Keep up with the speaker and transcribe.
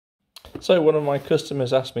So one of my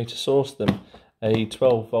customers asked me to source them a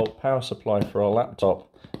 12-volt power supply for a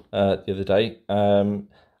laptop the other day.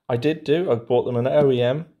 I bought them an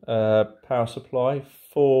OEM power supply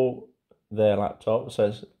for their laptop, so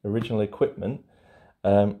it's original equipment.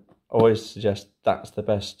 I always suggest that's the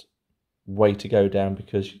best way to go down,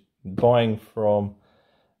 because buying from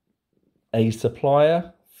a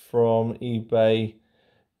supplier, from eBay,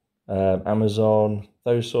 Amazon,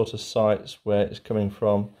 those sort of sites where it's coming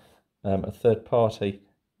from a third party,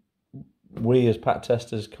 we as pat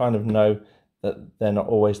testers kind of know that they're not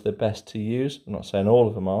always the best to use. I'm not saying all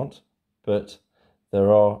of them aren't, but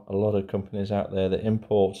there are a lot of companies out there that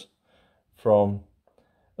import from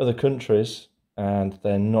other countries and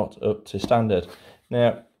they're not up to standard.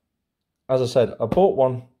 Now, as I said, I bought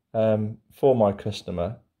one for my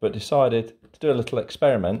customer, but decided to do a little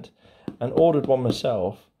experiment and ordered one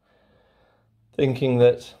myself, thinking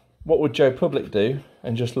that what would Joe Public do,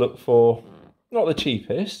 and just look for not the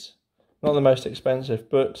cheapest, not the most expensive,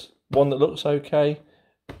 but one that looks okay.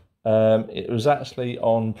 It was actually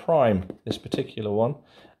on Prime, this particular one,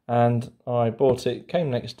 and I bought it,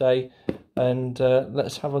 came next day, and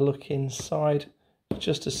let's have a look inside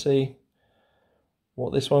just to see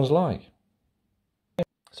what this one's like.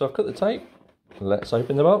 So I've cut the tape, let's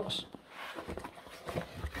open the box.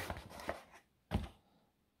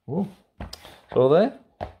 Ooh. It's all there.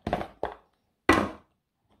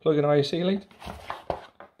 Plug in IEC lead.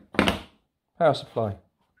 Power supply.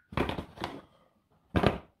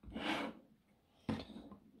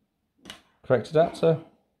 Correct adapter.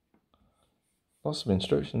 Lots of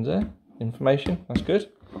instructions there. Information, that's good.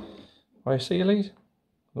 IEC lead.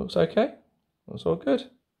 Looks okay. Looks all good.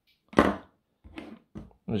 I'll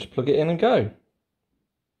just plug it in and go.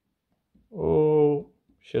 Or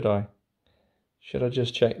should I? Should I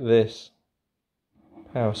just check this?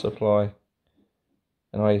 Power supply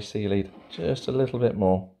and IEC lead just a little bit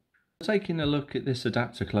more. Taking a look at this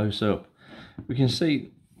adapter close up, we can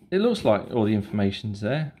see it looks like all the information's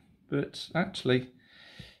there, but actually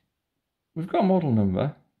we've got a model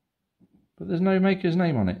number, but there's no maker's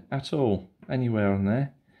name on it at all, anywhere on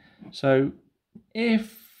there. So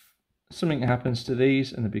if something happens to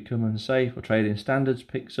these and they become unsafe, or Trading Standards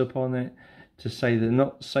picks up on it to say they're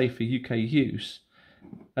not safe for UK use,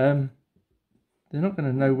 they're not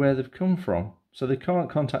going to know where they've come from. So they can't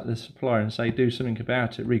contact the supplier and say do something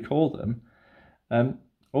about it, recall them.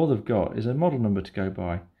 All they've got is a model number to go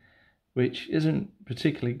by, which isn't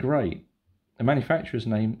particularly great. The manufacturer's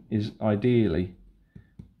name is ideally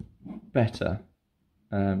better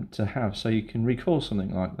to have, so you can recall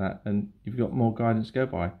something like that and you've got more guidance to go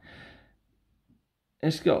by.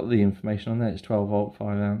 It's got the information on there. It's 12 volt,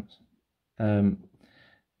 5 amps.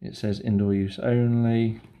 It says indoor use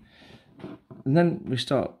only. And then we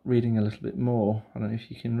start reading a little bit more. I don't know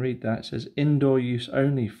if you can read that. It says indoor use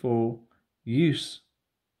only for use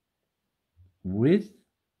with,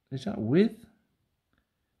 is that with?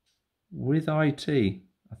 With IT,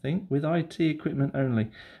 I think. With IT equipment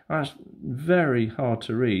only. That's very hard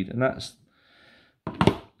to read, and that's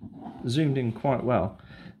zoomed in quite well.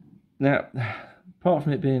 Now, apart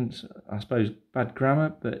from it being, I suppose, bad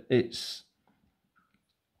grammar, but it's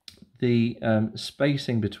the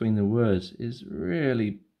spacing between the words is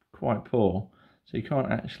really quite poor, so you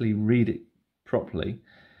can't actually read it properly,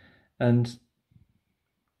 and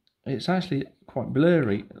it's actually quite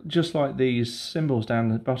blurry, just like these symbols down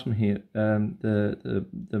the bottom here, the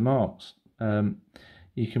marks.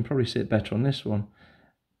 You can probably see it better on this one.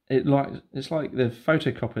 It's like they've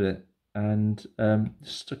photocopied it and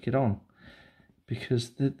stuck it on, because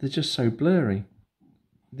they're just so blurry.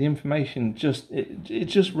 The information just it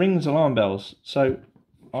just rings alarm bells. So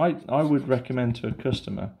I would recommend to a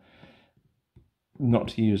customer not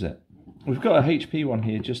to use it. We've got a HP one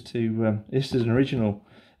here, just to this is an original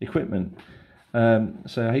equipment.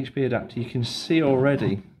 So HP adapter, you can see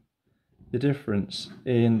already the difference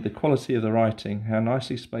in the quality of the writing, how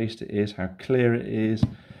nicely spaced it is, how clear it is,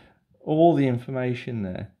 all the information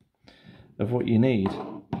there of what you need.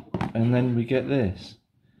 And then we get this,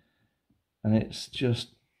 and it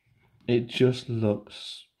just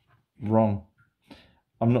looks wrong.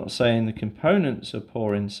 I'm not saying the components are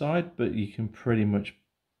poor inside, but you can pretty much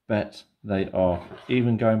bet they are,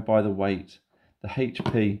 even going by the weight. The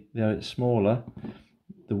HP, though it's smaller,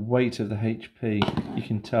 the weight of the HP, you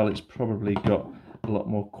can tell it's probably got a lot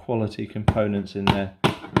more quality components in there,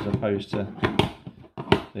 as opposed to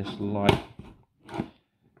this light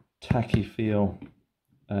tacky feel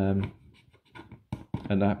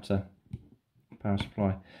adapter power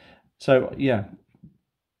supply. So yeah,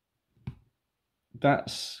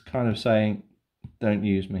 that's kind of saying don't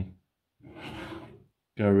use me,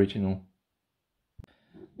 go original.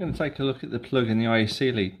 I'm going to take a look at the plug in the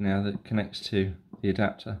IEC lead now that connects to the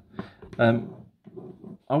adapter.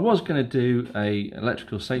 I was going to do a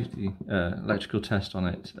electrical safety electrical test on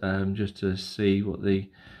it, just to see what the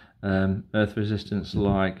earth resistance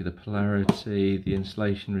like, the polarity, the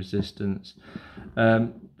insulation resistance. But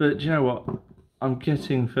do you know what? I'm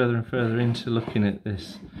getting further and further into looking at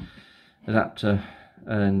this adapter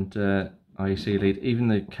and IEC lead. Even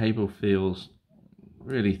the cable feels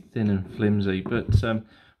really thin and flimsy, but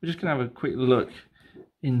we're just going to have a quick look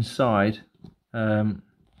inside with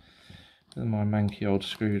my manky old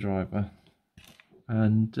screwdriver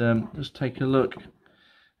and just take a look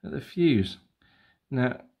at the fuse.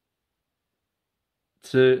 Now,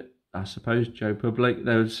 to, I suppose, Joe Public,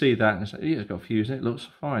 they would see that and say, yeah, it's got a fuse in it, looks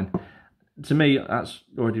fine. To me, that's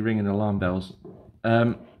already ringing alarm bells.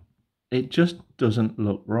 It just doesn't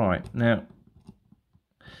look right. Now,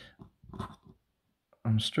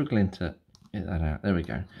 I'm struggling to get that out. There we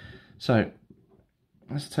go. So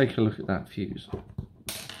let's take a look at that fuse.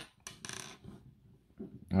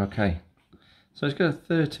 Okay, so it's got a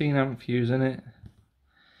 13 amp fuse in it.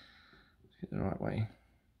 Let's get the right way.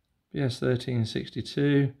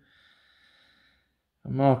 BS1362. A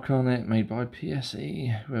mark on it made by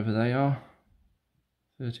PSE, whoever they are.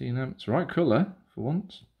 13 amps, right colour for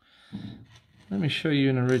once. Let me show you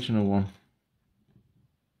an original one.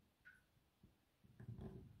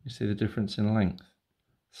 You see the difference in length.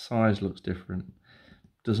 Size looks different.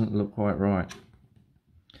 Doesn't look quite right.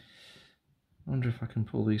 I wonder if I can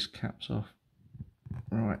pull these caps off.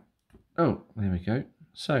 Right. Oh, there we go.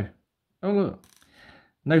 So, oh look,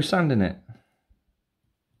 no sand in it.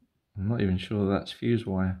 I'm not even sure that's fuse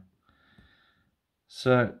wire.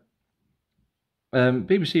 So,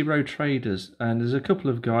 BBC Road Traders, and there's a couple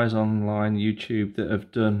of guys online, YouTube, that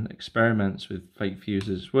have done experiments with fake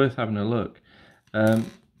fuses. It's worth having a look.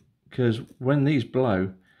 Because when these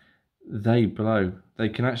blow, they blow. They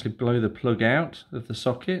can actually blow the plug out of the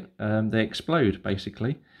socket. They explode,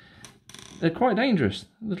 basically. They're quite dangerous,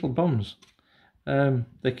 little bombs.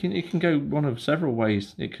 It can go one of several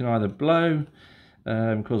ways. It can either blow,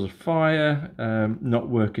 cause a fire, not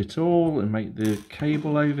work at all, and make the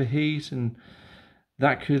cable overheat, and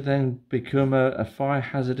that could then become a fire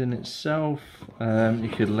hazard in itself. You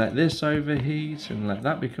could let this overheat and let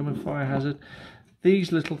that become a fire hazard.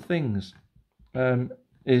 These little things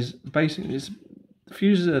is basically,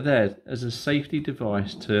 fuses are there as a safety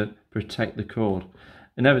device to protect the cord.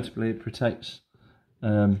 Inevitably, it protects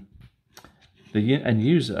the end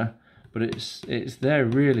user, but it's there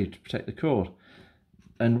really to protect the cord.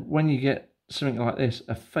 And when you get something like this,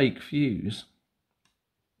 a fake fuse,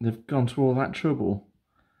 they've gone to all that trouble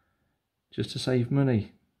just to save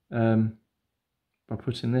money by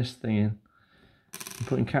putting this thing in and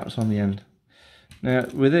putting caps on the end. Now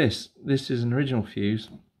with this is an original fuse,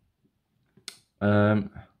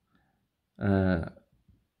 well-known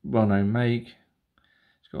make.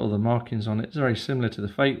 It's got all the markings on it. It's very similar to the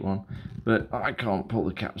fake one, but I can't pull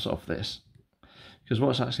the caps off this because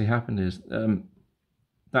what's actually happened is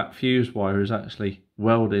that fuse wire is actually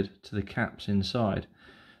welded to the caps inside,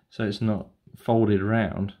 so it's not folded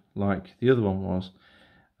around like the other one was.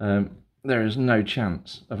 There is no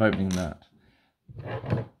chance of opening that.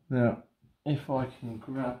 Now, if I can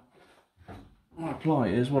grab my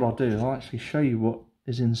pliers, what I'll do, I'll actually show you what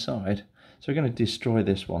is inside. So we're going to destroy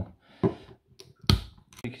this one.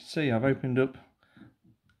 You can see I've opened up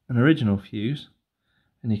an original fuse,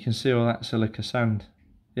 and you can see all that silica sand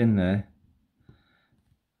in there.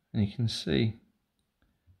 And you can see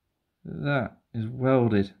that is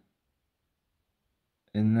welded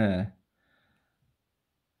in there.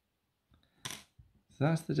 So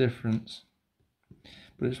that's the difference.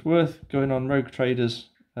 But it's worth going on Rogue Traders,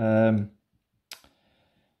 or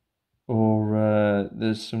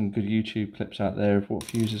there's some good YouTube clips out there of what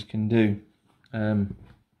fuses can do,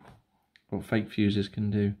 what fake fuses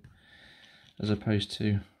can do, as opposed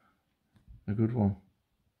to a good one.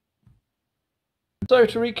 So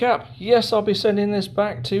to recap, yes, I'll be sending this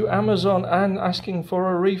back to Amazon and asking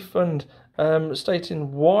for a refund,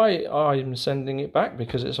 stating why I'm sending it back,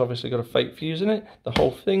 because it's obviously got a fake fuse in it. The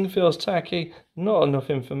whole thing feels tacky, not enough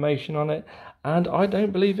information on it, and I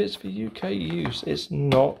don't believe it's for UK use. It's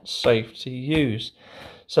not safe to use.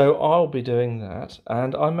 So I'll be doing that,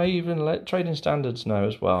 and I may even let Trading Standards know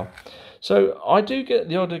as well. So I do get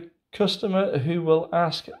the odd customer who will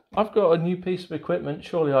ask, I've got a new piece of equipment,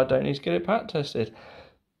 surely I don't need to get it pat tested.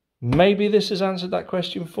 Maybe this has answered that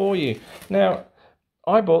question for you. Now,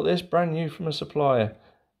 I bought this brand new from a supplier.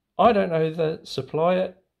 I don't know the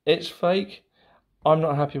supplier, it's fake, I'm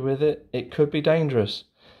not happy with it, it could be dangerous.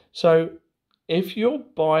 So if you're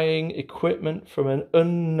buying equipment from an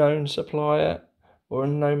unknown supplier or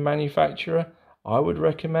unknown manufacturer, I would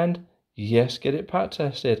recommend, yes, get it pat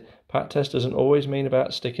tested. Pat test doesn't always mean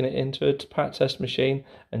about sticking it into a pat test machine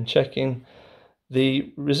and checking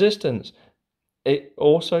the resistance. It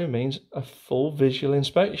also means a full visual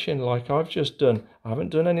inspection like I've just done. I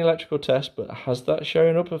haven't done any electrical tests, but has that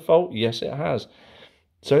shown up a fault? Yes, it has.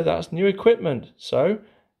 So that's new equipment. So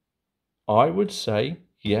I would say,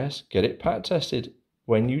 yes, get it pat tested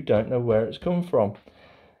when you don't know where it's come from.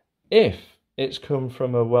 If it's come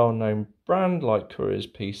from a well-known brand like Couriers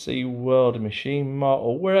PC World, Machine Mart,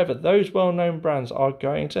 or wherever, those well-known brands are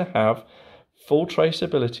going to have full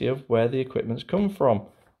traceability of where the equipment's come from.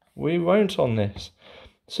 We won't on this.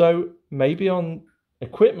 So maybe on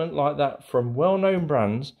equipment like that from well-known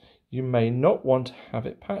brands, you may not want to have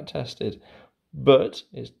it pat tested, but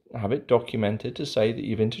have it documented to say that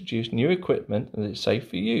you've introduced new equipment and it's safe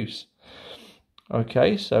for use.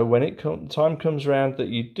 Okay, so when time comes around that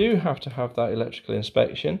you do have to have that electrical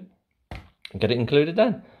inspection, get it included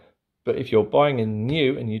then. But if you're buying in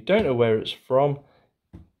new and you don't know where it's from,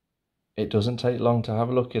 it doesn't take long to have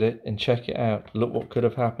a look at it and check it out. Look what could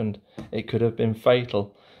have happened. It could have been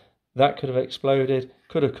fatal. That could have exploded,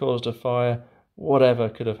 could have caused a fire, whatever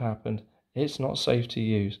could have happened. It's not safe to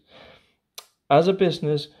use. As a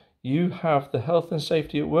business, you have the Health and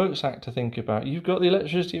Safety at Works Act to think about. You've got the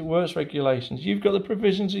Electricity at Works regulations. You've got the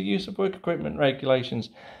Provisions of Use of Work Equipment regulations.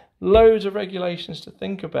 Loads of regulations to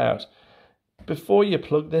think about before you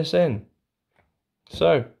plug this in.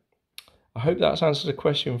 So, I hope that's answered a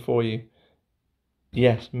question for you.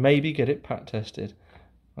 Yes, maybe get it pat tested.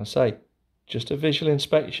 I say, just a visual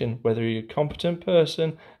inspection, whether you're a competent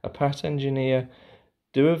person, a pat engineer,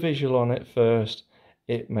 do a visual on it first.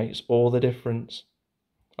 It makes all the difference.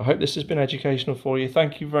 I hope this has been educational for you.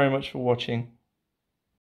 Thank you very much for watching.